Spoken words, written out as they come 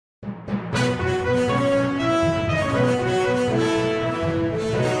Hello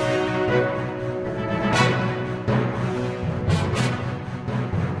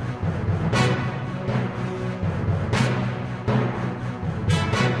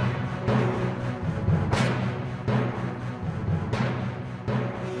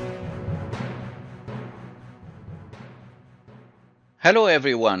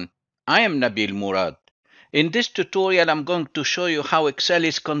everyone, I am Nabil Murad. In this tutorial I'm going to show you how Excel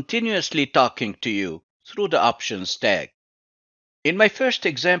is continuously talking to you through the Options tag. In my first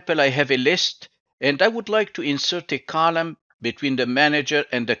example I have a list and I would like to insert a column between the manager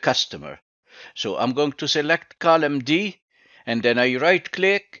and the customer. So I'm going to select column D and then I right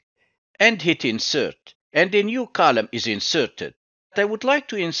click and hit Insert, and a new column is inserted. I would like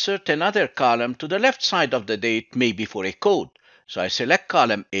to insert another column to the left side of the date, maybe for a code. So I select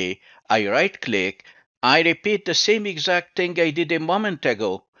column A, I right-click, I repeat the same exact thing I did a moment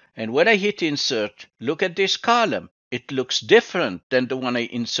ago, and when I hit Insert, look at this column. It looks different than the one I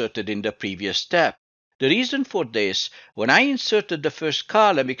inserted in the previous step. The reason for this, when I inserted the first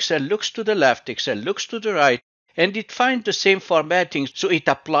column, Excel looks to the left, Excel looks to the right, and it finds the same formatting, so it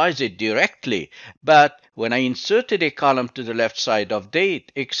applies it directly. But when I inserted a column to the left side of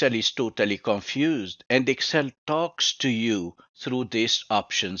date, Excel is totally confused, and Excel talks to you through this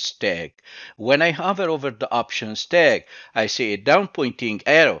Options tag. When I hover over the Options tag, I see a down pointing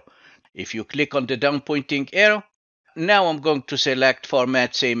arrow. If you click on the down pointing arrow, now I'm going to select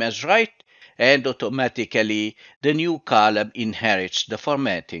Format Same as Right, and automatically the new column inherits the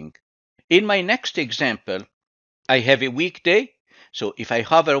formatting. In my next example, I have a weekday, so if I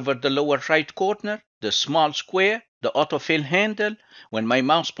hover over the lower right corner, the small square, the autofill handle, when my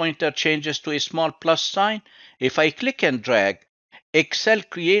mouse pointer changes to a small plus sign, if I click and drag, Excel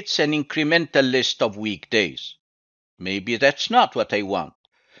creates an incremental list of weekdays. Maybe that's not what I want.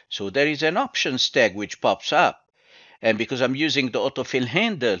 So there is an options tag which pops up. And because I'm using the autofill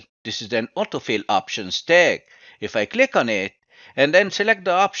handle, this is an autofill options tag. If I click on it and then select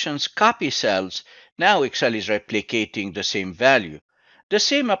the options copy cells, now Excel is replicating the same value. The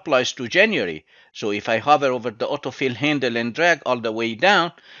same applies to January. So if I hover over the autofill handle and drag all the way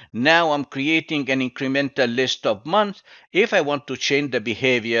down, now I'm creating an incremental list of months. If I want to change the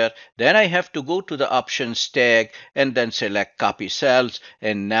behavior, then I have to go to the options tag and then select copy cells,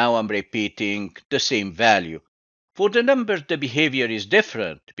 and now I'm repeating the same value. For the numbers, the behavior is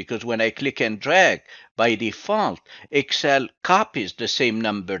different because when I click and drag, by default, Excel copies the same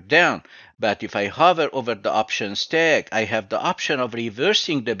number down. But if I hover over the options tag, I have the option of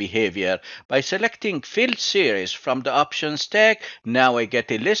reversing the behavior by selecting Fill Series from the options tag. Now I get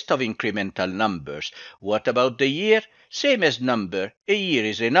a list of incremental numbers. What about the year? Same as number. A year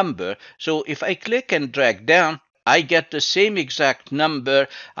is a number. So if I click and drag down, I get the same exact number.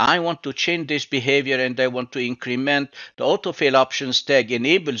 I want to change this behavior and I want to increment. The autofill options tag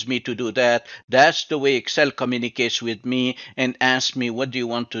enables me to do that. That's the way Excel communicates with me and asks me, what do you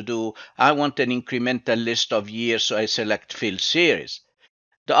want to do? I want an incremental list of years, so I select fill series.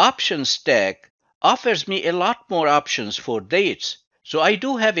 The options tag offers me a lot more options for dates. So I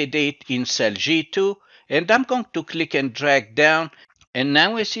do have a date in cell G2, and I'm going to click and drag down. And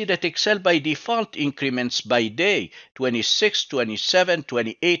now I see that Excel by default increments by day, 26, 27,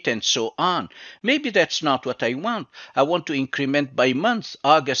 28, and so on. Maybe that's not what I want. I want to increment by month,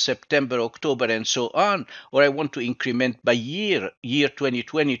 August, September, October, and so on. Or I want to increment by year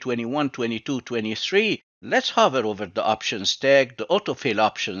 2020, 21, 22, 23. Let's hover over the options tag, the autofill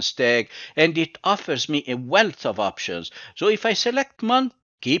options tag, and it offers me a wealth of options. So if I select month,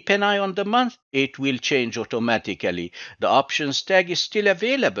 keep an eye on the month, it will change automatically. The options tag is still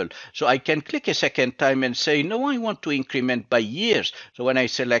available, so I can click a second time and say, no, I want to increment by years. So when I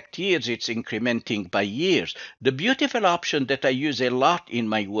select years, it's incrementing by years. The beautiful option that I use a lot in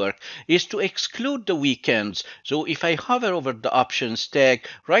my work is to exclude the weekends. So if I hover over the options tag,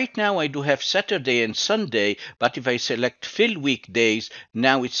 right now I do have Saturday and Sunday, but if I select fill weekdays,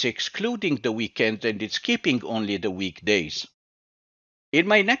 now it's excluding the weekends and it's keeping only the weekdays. In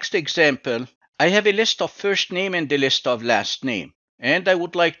my next example, I have a list of first name and a list of last name, and I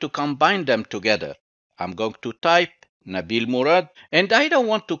would like to combine them together. I'm going to type Nabil Murad, and I don't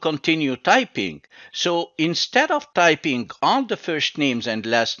want to continue typing. So instead of typing all the first names and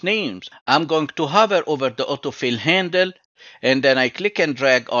last names, I'm going to hover over the autofill handle, and then I click and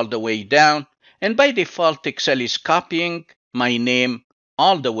drag all the way down, and by default Excel is copying my name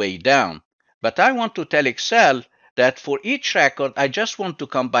all the way down. But I want to tell Excel that for each record, I just want to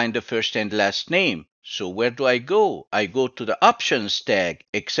combine the first and last name. So where do I go? I go to the Options tag.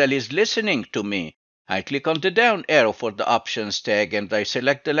 Excel is listening to me. I click on the down arrow for the options tag and I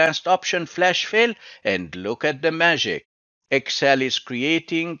select the last option, flash fill, and look at the magic. Excel is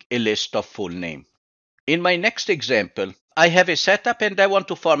creating a list of full name. In my next example, I have a setup and I want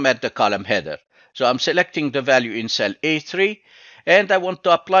to format the column header. So I'm selecting the value in cell A3 and I want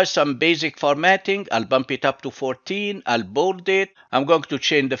to apply some basic formatting. I'll bump it up to 14. I'll bold it. I'm going to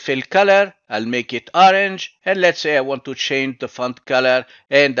change the fill color. I'll make it orange. And let's say I want to change the font color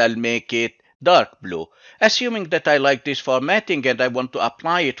and I'll make it dark blue. Assuming that I like this formatting and I want to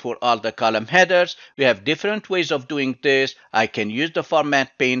apply it for all the column headers, we have different ways of doing this. I can use the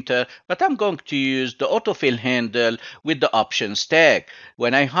format painter, but I'm going to use the autofill handle with the options tag.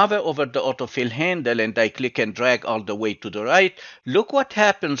 When I hover over the autofill handle and I click and drag all the way to the right, look what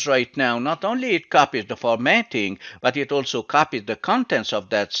happens right now. Not only it copies the formatting, but it also copies the contents of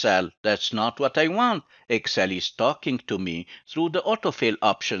that cell. That's not what I want. Excel is talking to me through the autofill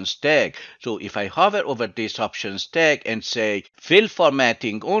options tag. So if I hover over this options tag and say fill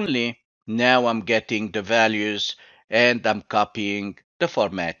formatting only, now I'm getting the values and I'm copying the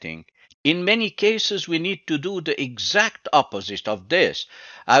formatting. In many cases, we need to do the exact opposite of this.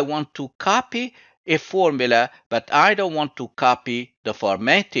 I want to copy a formula, but I don't want to copy the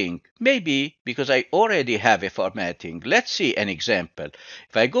formatting. Maybe because I already have a formatting. Let's see an example.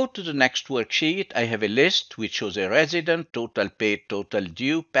 If I go to the next worksheet, I have a list which shows a resident, total paid, total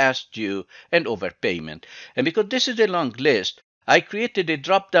due, past due, and overpayment. And because this is a long list, I created a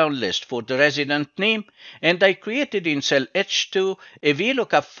drop-down list for the resident name, and I created in cell H2 a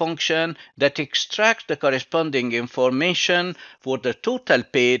VLOOKUP function that extracts the corresponding information for the total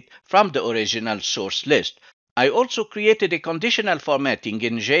paid from the original source list. I also created a conditional formatting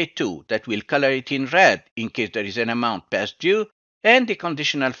in J2 that will color it in red in case there is an amount past due, and the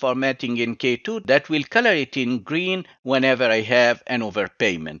conditional formatting in K2 that will color it in green whenever I have an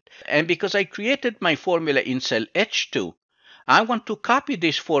overpayment. And because I created my formula in cell H2, I want to copy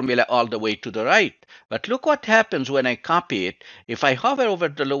this formula all the way to the right. But look what happens when I copy it. If I hover over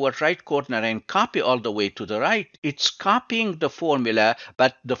the lower right corner and copy all the way to the right, it's copying the formula,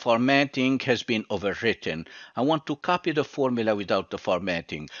 but the formatting has been overwritten. I want to copy the formula without the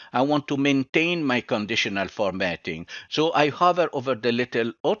formatting. I want to maintain my conditional formatting. So I hover over the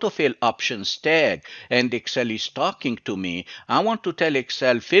little autofill options tag, and Excel is talking to me. I want to tell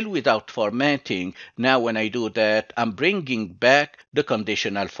Excel fill without formatting. Now when I do that, I'm bringing back the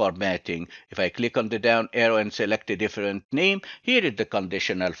conditional formatting. If I click on the down arrow and select a different name, here is the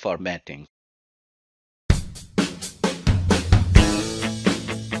conditional formatting.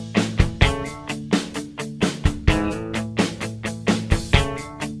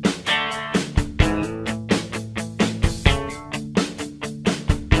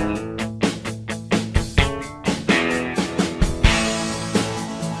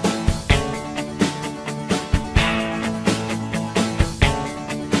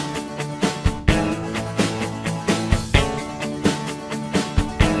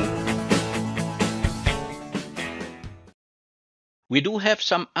 We do have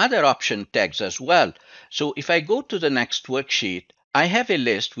some other option tags as well. So if I go to the next worksheet, I have a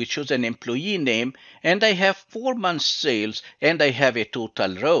list which shows an employee name, and I have 4 months sales, and I have a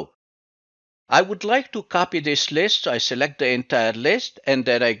total row. I would like to copy this list, so I select the entire list, and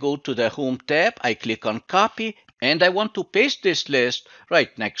then I go to the Home tab, I click on Copy, and I want to paste this list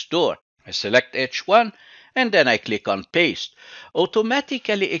right next door. I select H1, and then I click on Paste.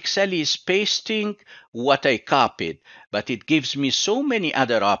 Automatically, Excel is pasting what I copied, but it gives me so many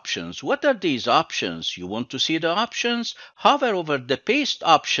other options. What are these options? You want to see the options? Hover over the Paste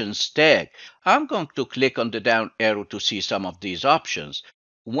Options tag. I'm going to click on the down arrow to see some of these options.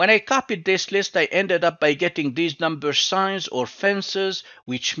 When I copied this list, I ended up by getting these number signs or fences,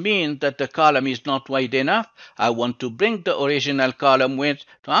 which mean that the column is not wide enough. I want to bring the original column width,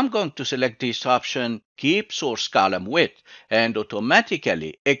 so I'm going to select this option, Keep Source Column Width, and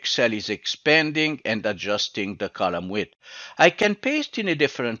automatically Excel is expanding and adjusting the column width. I can paste in a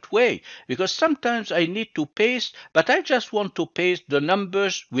different way, because sometimes I need to paste, but I just want to paste the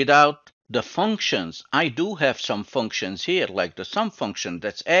numbers without the functions. I do have some functions here, like the sum function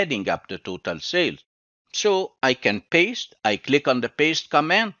that's adding up the total sales. So I can paste. I click on the paste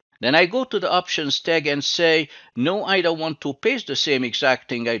command. Then I go to the options tag and say, no, I don't want to paste the same exact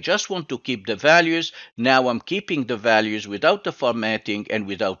thing. I just want to keep the values. Now I'm keeping the values without the formatting and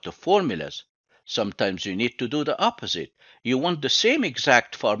without the formulas. Sometimes you need to do the opposite. You want the same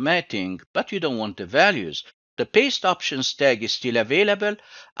exact formatting, but you don't want the values. The Paste Options tag is still available.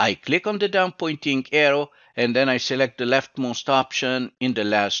 I click on the down pointing arrow, and then I select the leftmost option in the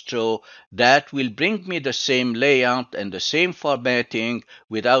last row. That will bring me the same layout and the same formatting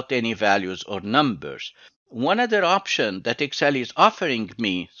without any values or numbers. One other option that Excel is offering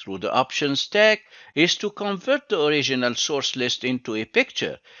me through the Options tag is to convert the original source list into a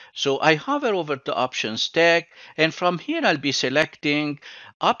picture. So I hover over the Options tag, and from here I'll be selecting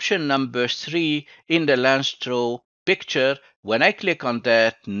option number 3 in the last row, Picture. When I click on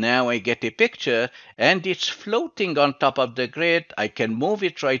that, now I get a picture and it's floating on top of the grid. I can move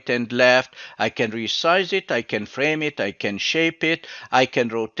it right and left. I can resize it. I can frame it. I can shape it. I can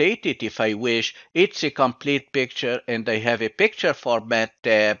rotate it if I wish. It's a complete picture, and I have a picture format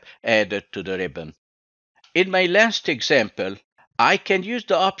tab added to the ribbon. In my last example, I can use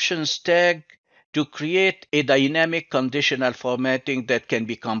the options tag to create a dynamic conditional formatting that can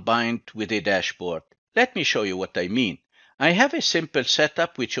be combined with a dashboard. Let me show you what I mean. I have a simple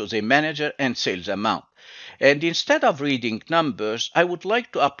setup which shows a manager and sales amount. And instead of reading numbers, I would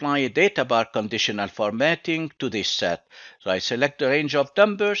like to apply a data bar conditional formatting to this set. So I select the range of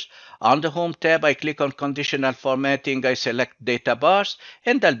numbers. On the Home tab, I click on Conditional Formatting. I select Data Bars,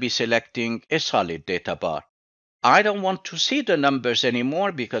 and I'll be selecting a solid data bar. I don't want to see the numbers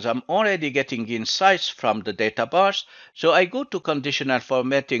anymore because I'm already getting insights from the data bars. So I go to Conditional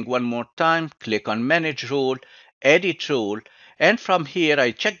Formatting one more time, click on Manage Rule, Edit Rule, and from here I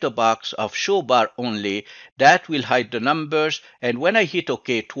check the box of Show Bar Only. That will hide the numbers, and when I hit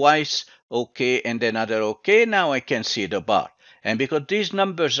OK twice, OK and another OK, now I can see the bar. And because these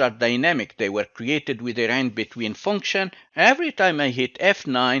numbers are dynamic, they were created with a range between function, every time I hit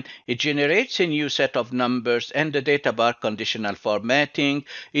F9, it generates a new set of numbers, and the data bar conditional formatting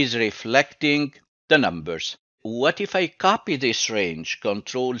is reflecting the numbers. What if I copy this range,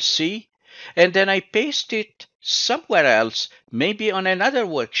 Control C, and then I paste it somewhere else, maybe on another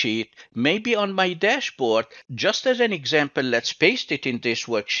worksheet, maybe on my dashboard? Just as an example, let's paste it in this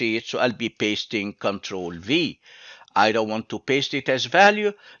worksheet, so I'll be pasting Control V. I don't want to paste it as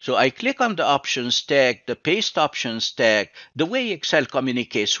value, so I click on the Options tag, the Paste Options tag, the way Excel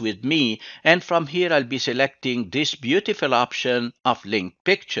communicates with me, and from here I'll be selecting this beautiful option of Linked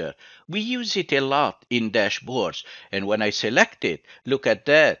Picture. We use it a lot in dashboards, and when I select it, look at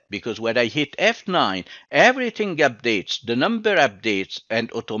that, because when I hit F9, everything updates, the number updates,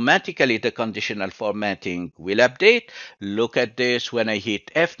 and automatically the conditional formatting will update. Look at this, when I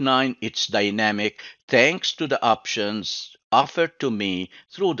hit F9, it's dynamic, thanks to the options offered to me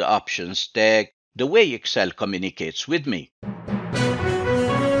through the Options tag, the way Excel communicates with me.